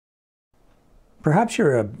Perhaps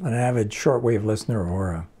you're an avid shortwave listener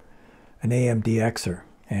or an AM DXer,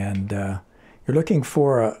 and you're looking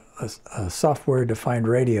for a software-defined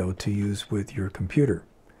radio to use with your computer.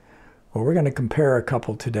 Well, we're going to compare a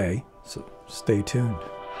couple today, so stay tuned.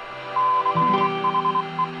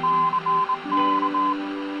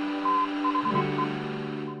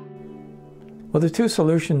 Well, the two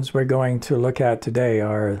solutions we're going to look at today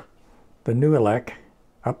are the NOOELEC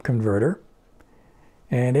up converter,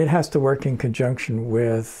 and it has to work in conjunction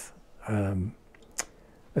with a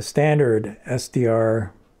standard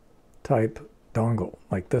SDR type dongle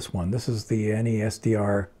like this one. This is the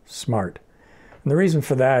SDR Smart. And the reason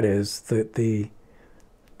for that is that the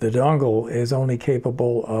dongle is only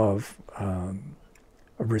capable of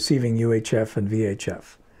receiving UHF and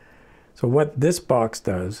VHF. So what this box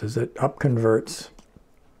does is it up converts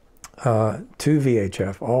to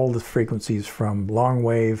VHF all the frequencies from long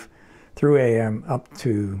wave through AM up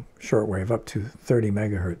to shortwave, up to 30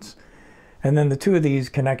 megahertz. And then the two of these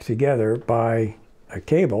connect together by a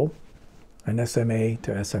cable, an SMA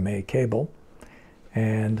to SMA cable,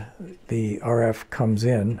 and the RF comes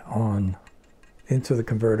in into the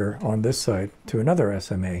converter on this side to another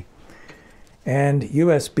SMA. And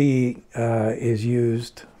USB is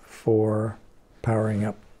used for powering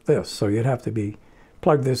up this. So you'd have to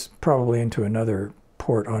plug this probably into another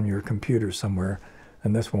port on your computer somewhere,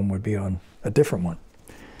 and this one would be on a different one.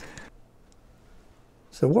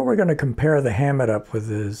 So what we're going to compare the Ham It Up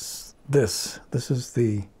with is this. This is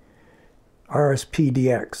the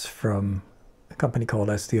RSPdx from a company called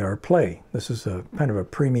SDRplay. This is a kind of a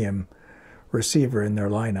premium receiver in their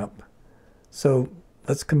lineup. So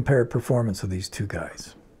let's compare performance of these two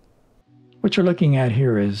guys. What you're looking at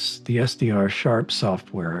here is the SDR Sharp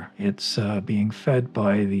software. It's being fed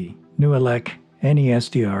by the NOOELEC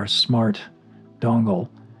SDR Smart dongle,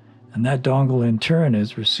 and that dongle in turn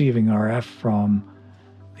is receiving RF from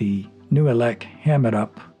the NOOELEC Ham It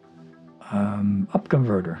Up up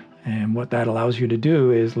converter. And what that allows you to do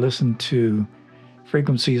is listen to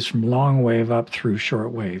frequencies from long wave up through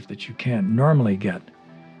short wave that you can't normally get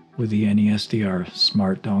with the SDR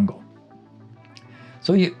Smart dongle.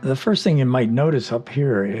 So the first thing you might notice up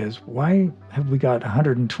here is, why have we got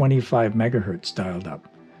 125 megahertz dialed up?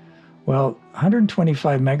 Well,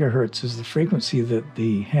 125 megahertz is the frequency that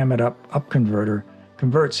the Ham It Up converter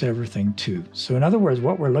converts everything to. So in other words,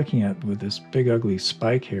 what we're looking at with this big ugly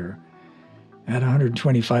spike here at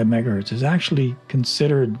 125 megahertz is actually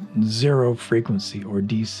considered zero frequency, or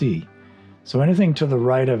DC. So anything to the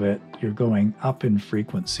right of it, you're going up in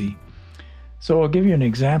frequency. So I'll give you an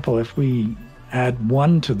example. If we add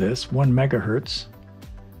 1 to this, 1 megahertz,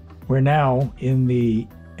 we're now in the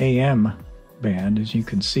AM band. As you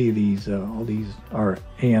can see, all these are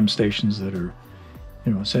AM stations that are,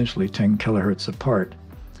 essentially 10 kilohertz apart.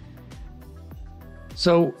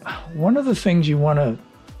 So one of the things you want to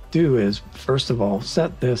do is, first of all,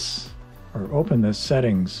 set this, or open this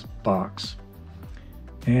settings box.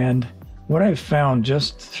 And what I've found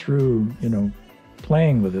just through,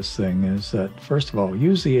 playing with this thing is that, first of all,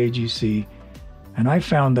 use the AGC. And I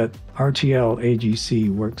found that RTL AGC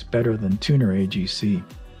works better than tuner AGC.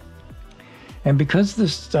 And because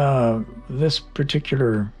this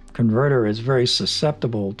particular converter is very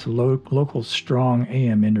susceptible to local strong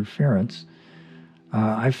AM interference,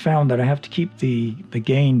 I found that I have to keep the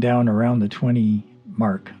gain down around the 20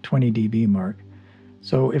 dB mark.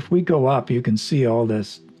 So if we go up, you can see all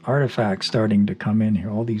this artifact starting to come in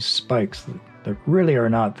here, all these spikes that really are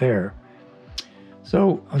not there.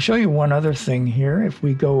 So I'll show you one other thing here. If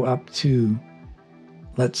we go up to,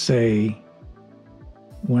 let's say,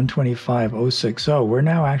 125.060, we're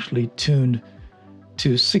now actually tuned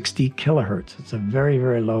to 60 kilohertz. It's a very,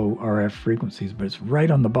 very low RF frequencies, but it's right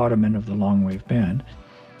on the bottom end of the long wave band.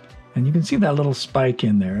 And you can see that little spike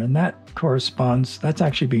in there, and that corresponds, that's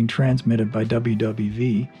actually being transmitted by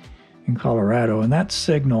WWV in Colorado, and that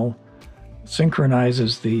signal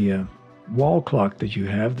synchronizes the wall clock that you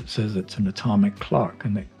have that says it's an atomic clock,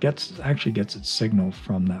 and it actually gets its signal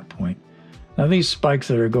from that point. Now these spikes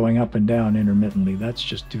that are going up and down intermittently, that's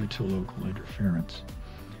just due to local interference.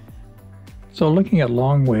 So looking at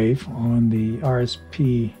long wave on the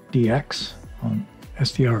RSPdx on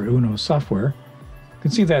SDR Uno software, you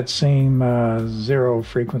can see that same zero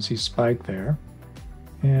frequency spike there.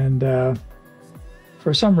 And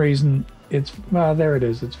for some reason, there it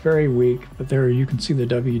is. It's very weak, but there you can see the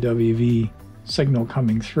WWV signal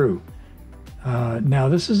coming through. Now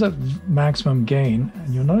this is a maximum gain,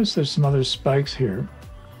 and you'll notice there's some other spikes here.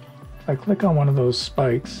 If I click on one of those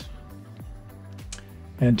spikes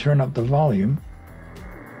and turn up the volume,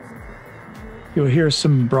 you'll hear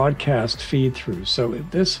some broadcast feed through. So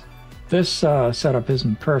this this setup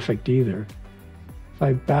isn't perfect either. If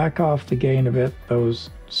I back off the gain a bit,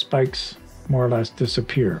 those spikes more or less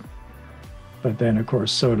disappear. But then, of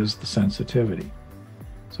course, so does the sensitivity.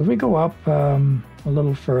 So if we go up a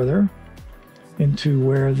little further into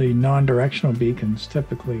where the non-directional beacons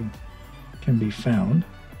typically can be found,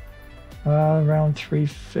 around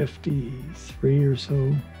 353 or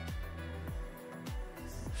so,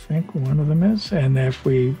 I think one of them is. And if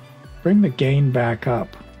we bring the gain back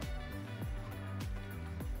up,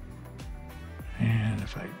 and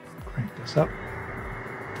if I crank this up,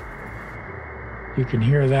 you can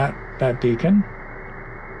hear that beacon.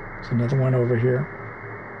 There's another one over here.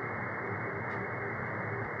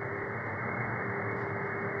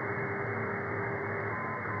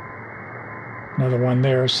 Another one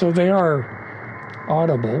there. So they are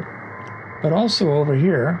audible, but also over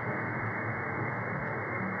here,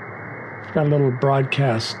 I've got a little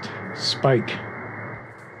broadcast spike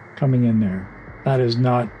coming in there. That is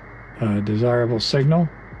not a desirable signal.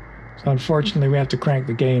 So unfortunately, we have to crank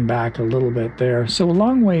the gain back a little bit there. So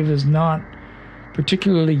long wave is not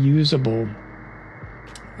particularly usable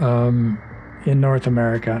in North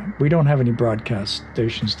America. We don't have any broadcast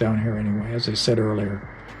stations down here anyway, as I said earlier.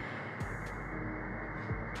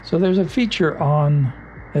 So there's a feature on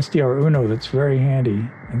SDR Uno that's very handy,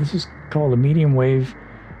 and this is called a medium wave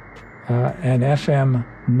and FM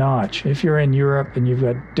notch. If you're in Europe and you've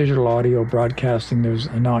got digital audio broadcasting, there's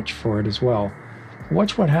a notch for it as well.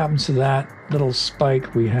 Watch what happens to that little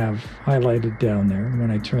spike we have highlighted down there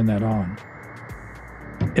when I turn that on.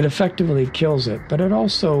 It effectively kills it, but it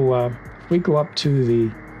also, if we go up to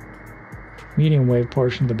the medium wave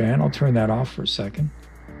portion of the band, I'll turn that off for a second.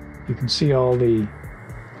 You can see all the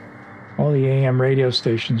AM radio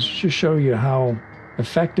stations, just show you how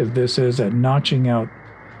effective this is at notching out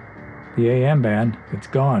the AM band. It's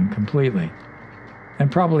gone completely.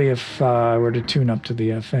 And probably if I were to tune up to the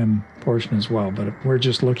FM portion as well, but we're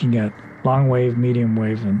just looking at long wave, medium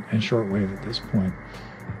wave, and short wave at this point.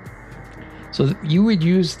 So you would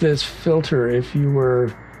use this filter if you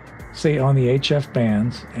were, say, on the HF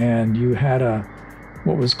bands and you had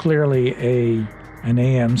what was clearly an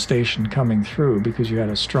AM station coming through because you had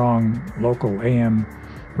a strong local AM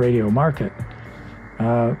radio market.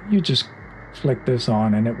 You just flick this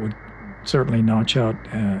on and it would certainly notch out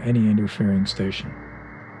any interfering station.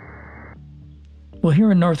 Well,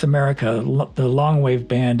 here in North America, the long wave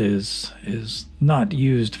band is not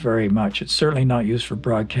used very much. It's certainly not used for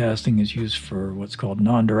broadcasting. It's used for what's called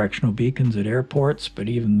non-directional beacons at airports, but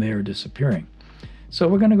even they're disappearing. So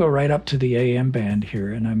we're going to go right up to the AM band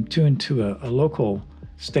here, and I'm tuned to a local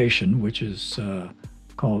station, which is on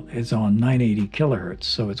 980 kilohertz.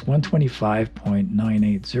 So it's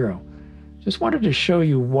 125.980. Just wanted to show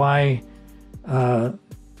you why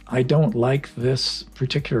I don't like this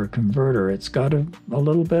particular converter. It's got a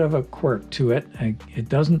little bit of a quirk to it. It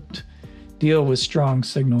doesn't deal with strong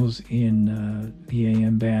signals in the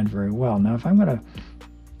AM band very well. Now, if I'm going to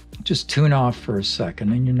just tune off for a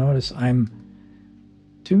second, and you notice I'm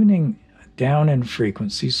tuning down in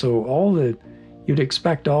frequency, so you'd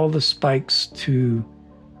expect all the spikes to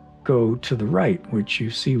go to the right, which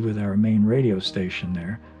you see with our main radio station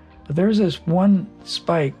there. But there's this one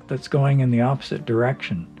spike that's going in the opposite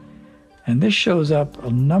direction. And this shows up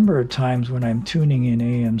a number of times when I'm tuning in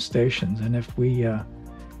AM stations. And if we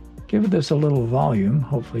give this a little volume,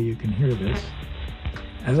 hopefully you can hear this.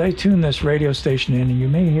 As I tune this radio station in, you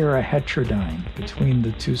may hear a heterodyne between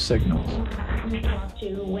the two signals.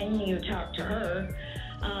 When you talk to her,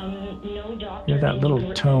 no doctor. Hear that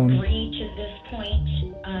little tone. At this point,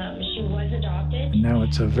 she was adopted. And now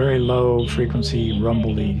it's a very low frequency,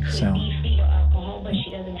 rumbly sound. But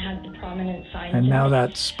she doesn't have the prominent signs. And now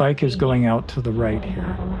that spike is going out to the right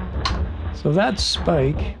here. So that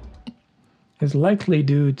spike is likely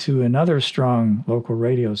due to another strong local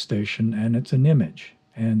radio station, and it's an image.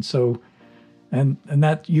 And so, and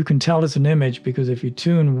that you can tell it's an image because if you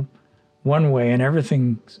tune one way and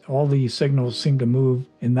all the signals seem to move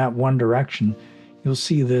in that one direction, you'll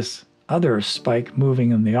see this other spike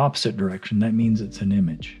moving in the opposite direction. That means it's an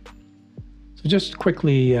image. So just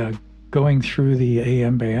quickly going through the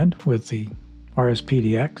AM band with the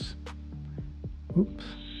RSPdx. Oops.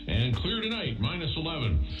 And clear tonight,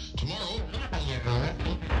 -11. Tomorrow.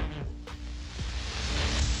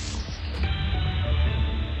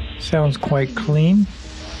 Sounds quite clean.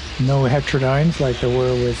 No heterodynes like there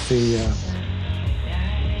were with the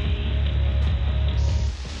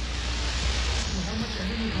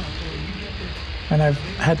and I've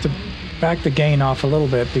had to back the gain off a little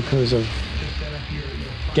bit because of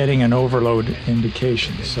getting an overload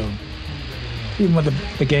indication. So even with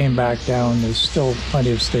the gain back down, there's still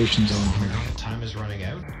plenty of stations on here. Time is running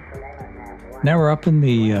out. Now we're up in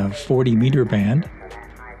the 40 meter band,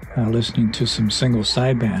 listening to some single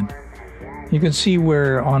sideband. You can see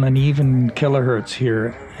we're on an even kilohertz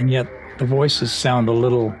here, and yet the voices sound a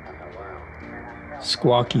little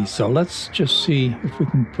squawky. So let's just see if we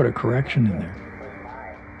can put a correction in there.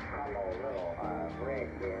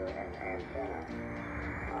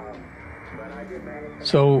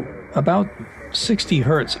 So about 60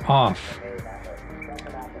 hertz off,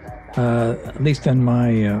 at least in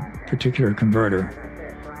my particular converter.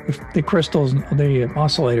 If the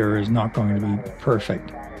oscillator is not going to be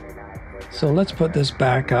perfect. So let's put this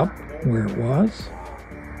back up where it was.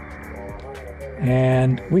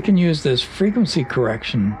 And we can use this frequency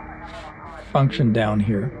correction function down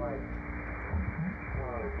here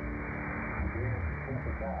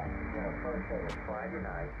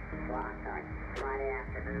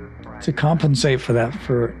to compensate for that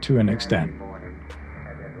to an extent.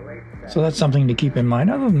 So that's something to keep in mind.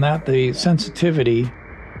 Other than that, the sensitivity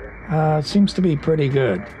seems to be pretty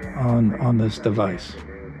good on this device.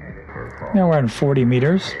 Now we're at 40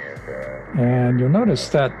 meters, and you'll notice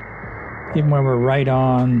that even when we're right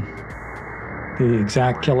on the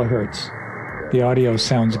exact kilohertz, the audio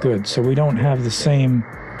sounds good. So we don't have the same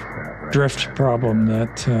drift problem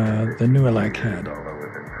that the NOOELEC had.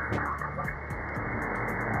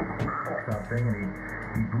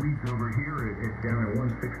 He bleeds over here, it's down at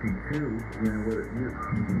 162, than what it used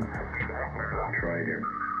to be. Tried him.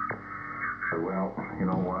 So, well, you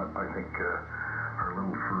know what? I think our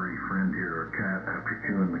little furry friend here, our cat, after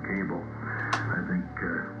chewing the cable, I think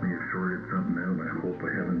may have shorted something out, and I hope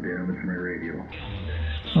I haven't damaged my radio.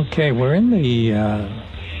 Okay, we're in the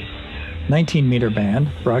 19 meter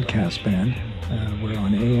band, broadcast band. We're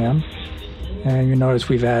on AM, and you notice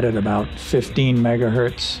we've added about 15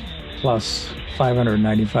 megahertz plus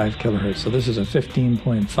 595 kilohertz. So this is a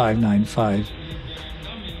 15.595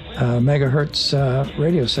 megahertz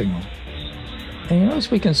radio signal. And you notice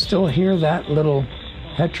we can still hear that little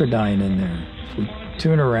heterodyne in there. If we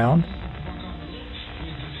tune around,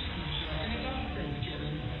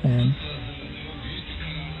 and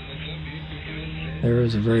there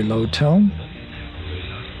is a very low tone.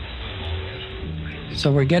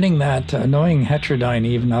 So we're getting that annoying heterodyne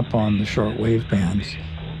even up on the short wave bands.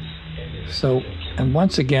 So, and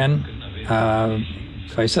once again,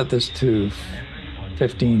 if I set this to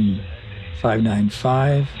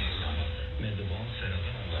 15.595,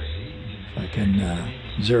 if I can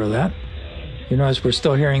zero that, you notice we're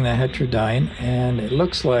still hearing the heterodyne, and it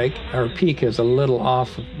looks like our peak is a little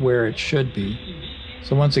off of where it should be.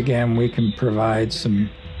 So once again, we can provide some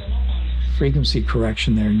frequency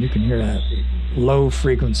correction there, and you can hear that low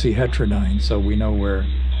frequency heterodyne, so we know we're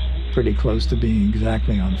pretty close to being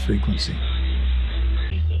exactly on frequency.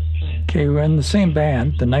 Okay, we're in the same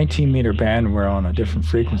band, the 19 meter band. We're on a different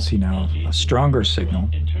frequency now, a stronger signal.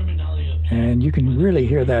 And you can really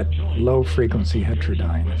hear that low frequency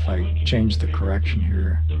heterodyne. If I change the correction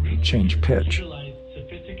here, change pitch,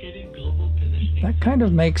 that kind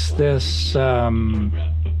of makes this a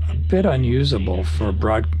bit unusable for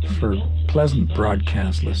pleasant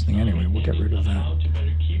broadcast listening. Anyway, we'll get rid of that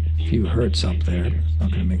few hertz up there. It's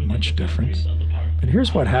not going to make much difference. But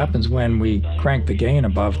here's what happens when we crank the gain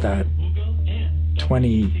above that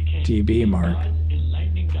 20 dB mark.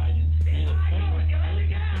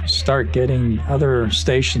 Start getting other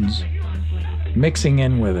stations mixing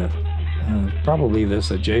in with it. Probably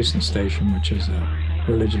this adjacent station, which is a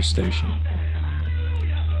religious station.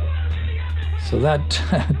 So that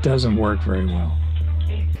doesn't work very well.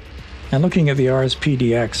 And looking at the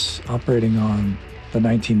RSPdx operating on the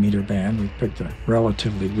 19 meter band, we picked a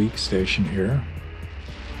relatively weak station here.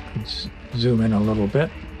 Let's zoom in a little bit.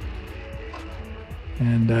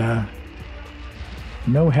 And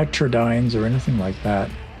no heterodynes or anything like that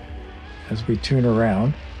as we tune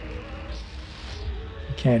around.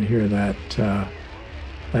 You can't hear that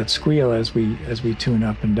that squeal as we tune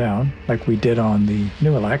up and down like we did on the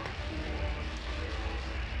NOOELEC.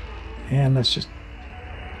 And let's just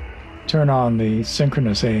turn on the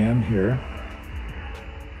synchronous AM here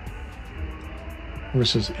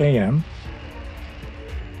versus AM.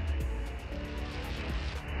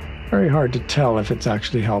 Very hard to tell if it's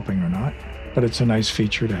actually helping or not, but it's a nice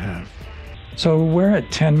feature to have. So we're at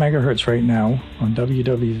 10 megahertz right now on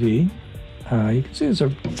WWV. You can see there's a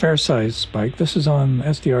fair size spike. This is on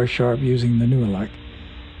SDR Sharp using the NOOELEC.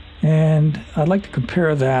 And I'd like to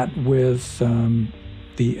compare that with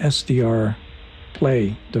the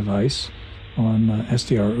SDRplay device on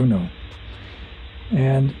SDR Uno.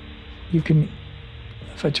 And you can,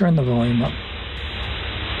 if I turn the volume up,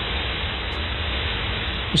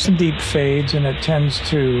 There's some deep fades, and it tends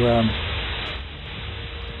to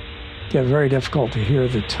get very difficult to hear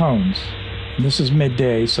the tones. And this is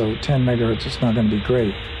midday, so 10 megahertz is not going to be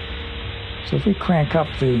great. So if we crank up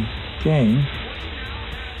the gain,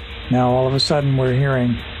 now all of a sudden we're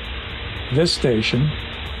hearing this station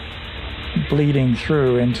bleeding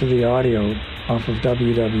through into the audio off of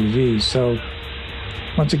WWV. So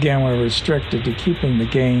once again, we're restricted to keeping the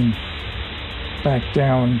gain back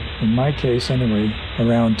down, in my case anyway,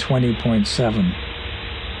 around 20.7,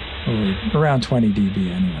 or around 20 dB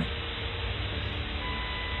anyway.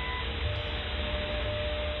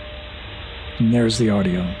 And there's the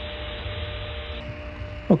audio.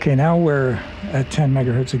 Okay, now we're at 10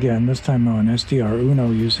 megahertz again, this time on SDR Uno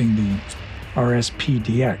using the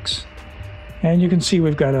RSPdx. And you can see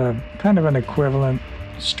we've got a kind of an equivalent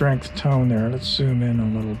strength tone there. Let's zoom in a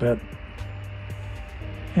little bit.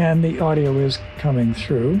 And the audio is coming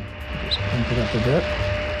through. Just crank it up a bit.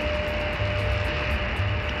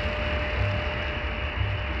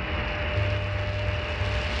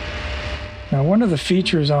 Now, one of the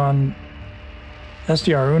features on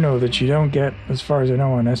SDR Uno that you don't get, as far as I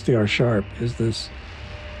know, on SDR Sharp is this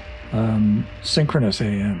synchronous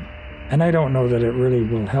AM. And I don't know that it really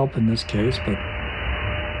will help in this case, but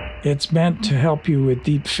it's meant to help you with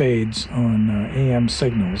deep fades on AM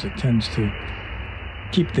signals. It tends to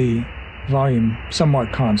keep the volume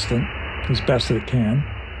somewhat constant as best it can.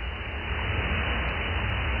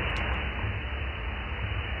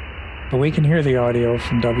 But we can hear the audio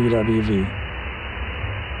from WWV.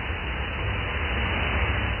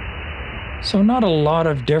 So not a lot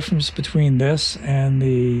of difference between this and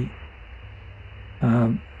the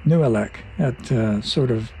NOOELEC at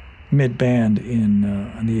sort of mid-band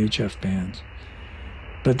on the HF bands.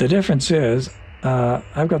 But the difference is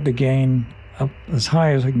I've got the gain up as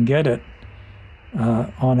high as I can get it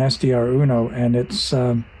on SDR Uno, and it's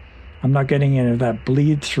I'm not getting any of that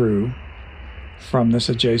bleed through from this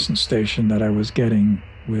adjacent station that I was getting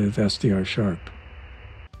with SDR Sharp.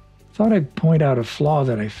 Thought I'd point out a flaw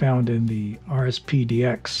that I found in the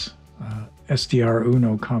RSPdx SDR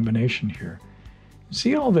Uno combination here.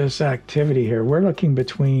 See all this activity here? We're looking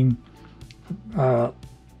between 2 and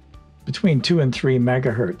 3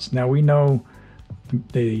 megahertz. Now we know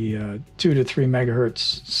the 2 to 3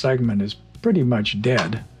 megahertz segment is pretty much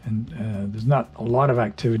dead, and there's not a lot of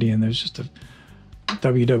activity, and there's just a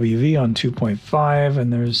WWV on 2.5,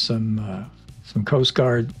 and there's some Coast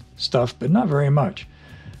Guard stuff, but not very much.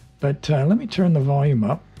 But let me turn the volume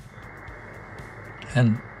up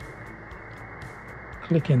and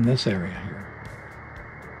click in this area here.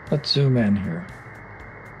 Let's zoom in here.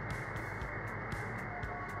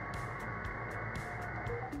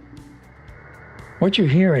 What you're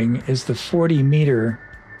hearing is the 40-meter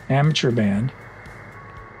amateur band,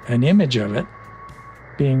 an image of it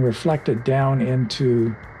being reflected down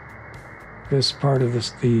into this part of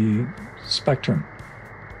the spectrum,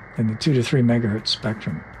 in the 2 to 3 megahertz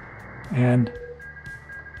spectrum. And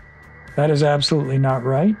that is absolutely not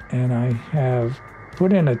right, and I have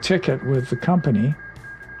put in a ticket with the company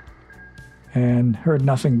and heard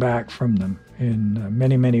nothing back from them in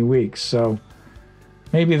many, many weeks. So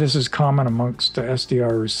maybe this is common amongst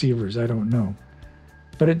SDR receivers, I don't know.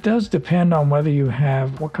 But it does depend on whether you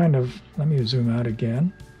have what kind of, let me zoom out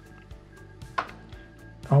again,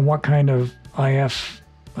 on what kind of IF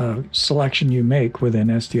selection you make within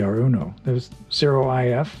SDR Uno. There's 0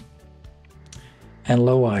 IF and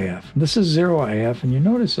low IF. This is 0 IF, and you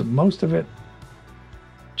notice that most of it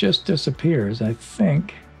just disappears, I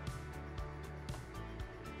think,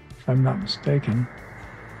 if I'm not mistaken.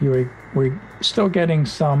 We're still getting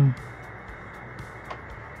some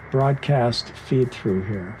broadcast feed through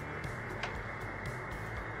here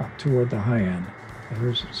up toward the high end.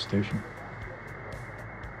 There's the station.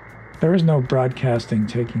 There is no broadcasting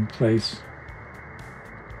taking place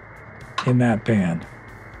in that band,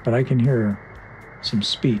 but I can hear some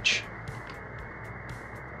speech.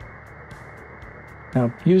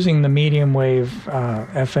 Now, using the medium wave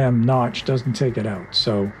FM notch doesn't take it out,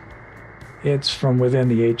 so it's from within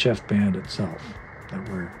the HF band itself that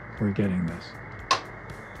we're getting this.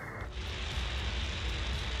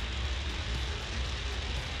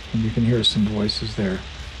 And you can hear some voices there.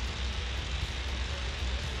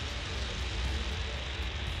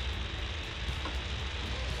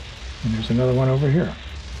 And there's another one over here.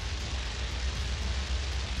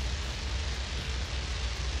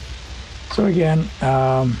 So again,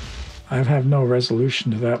 I have no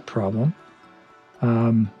resolution to that problem.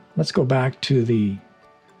 Let's go back to the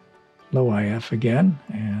low IF again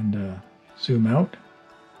and zoom out.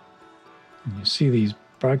 And you see these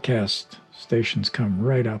broadcast stations come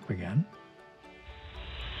right up again.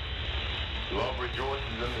 Love rejoices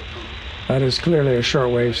in the truth. That is clearly a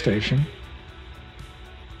shortwave station.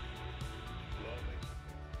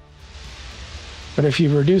 But if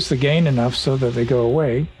you reduce the gain enough so that they go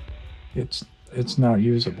away, it's not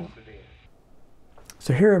usable.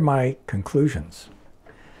 So here are my conclusions.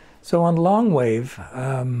 So on long wave,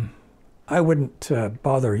 I wouldn't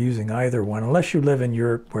bother using either one unless you live in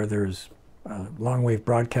Europe where there's long wave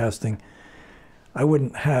broadcasting. I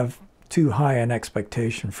wouldn't have too high an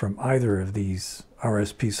expectation from either of these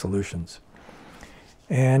RSP solutions.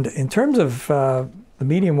 And in terms of the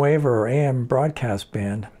medium wave or AM broadcast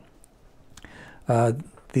band,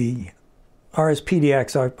 the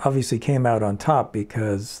RSPdx obviously came out on top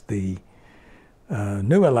because the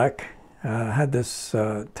NOOELEC had this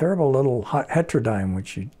terrible little heterodyne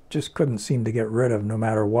which you just couldn't seem to get rid of no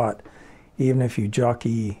matter what. Even if you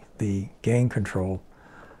jockey the gain control,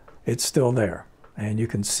 it's still there. And you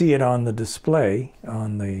can see it on the display,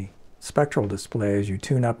 on the spectral display. As you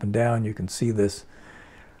tune up and down, you can see this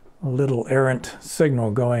little errant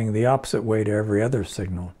signal going the opposite way to every other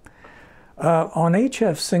signal. On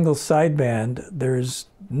HF single sideband, there's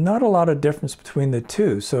not a lot of difference between the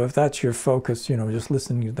two. So if that's your focus, you know, just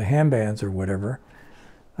listening to the ham bands or whatever,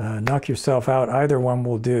 knock yourself out. Either one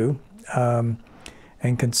will do. And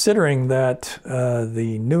considering that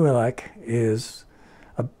the NOOELEC is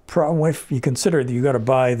a problem, if you consider that you got to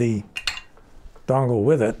buy the dongle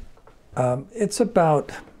with it, it's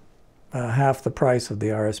about half the price of the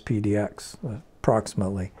RSPdx,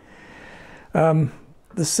 approximately.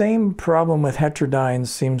 The same problem with heterodynes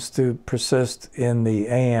seems to persist in the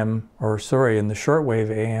AM, or sorry, in the shortwave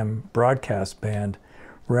AM broadcast band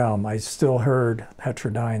realm. I still heard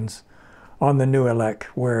heterodynes on the NOOELEC,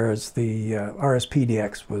 whereas the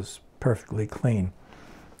RSPdx was perfectly clean.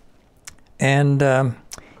 And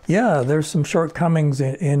yeah, there's some shortcomings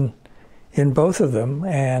in both of them,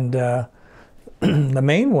 and the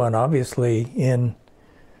main one, obviously, in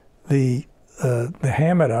the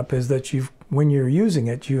Ham It Up is that when you're using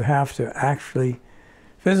it, you have to actually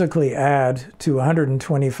physically add to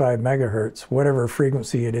 125 megahertz, whatever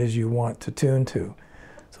frequency it is you want to tune to.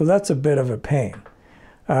 So that's a bit of a pain.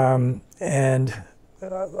 And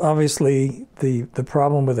obviously, the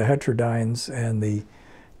problem with the heterodynes and the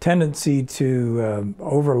tendency to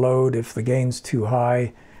overload if the gain's too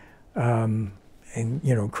high, and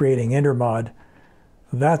creating intermod,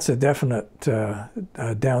 that's a definite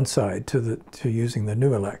downside to using the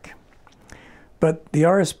NOOELEC. But the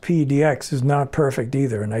RSPdx is not perfect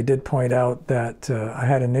either, and I did point out that I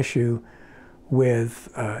had an issue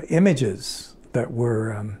with images that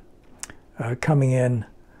were coming in,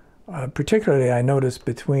 particularly I noticed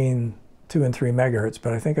between 2 and 3 megahertz,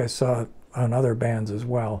 but I think I saw it on other bands as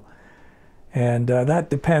well. And that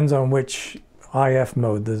depends on which IF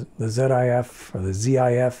mode, the ZIF or the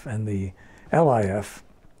ZIF and the LIF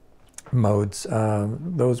modes.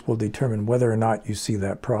 Those will determine whether or not you see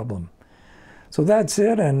that problem. So that's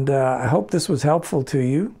it, and I hope this was helpful to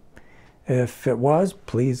you. If it was,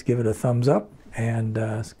 please give it a thumbs up and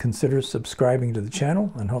consider subscribing to the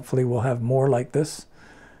channel, and hopefully we'll have more like this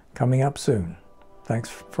coming up soon. Thanks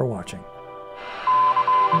for watching.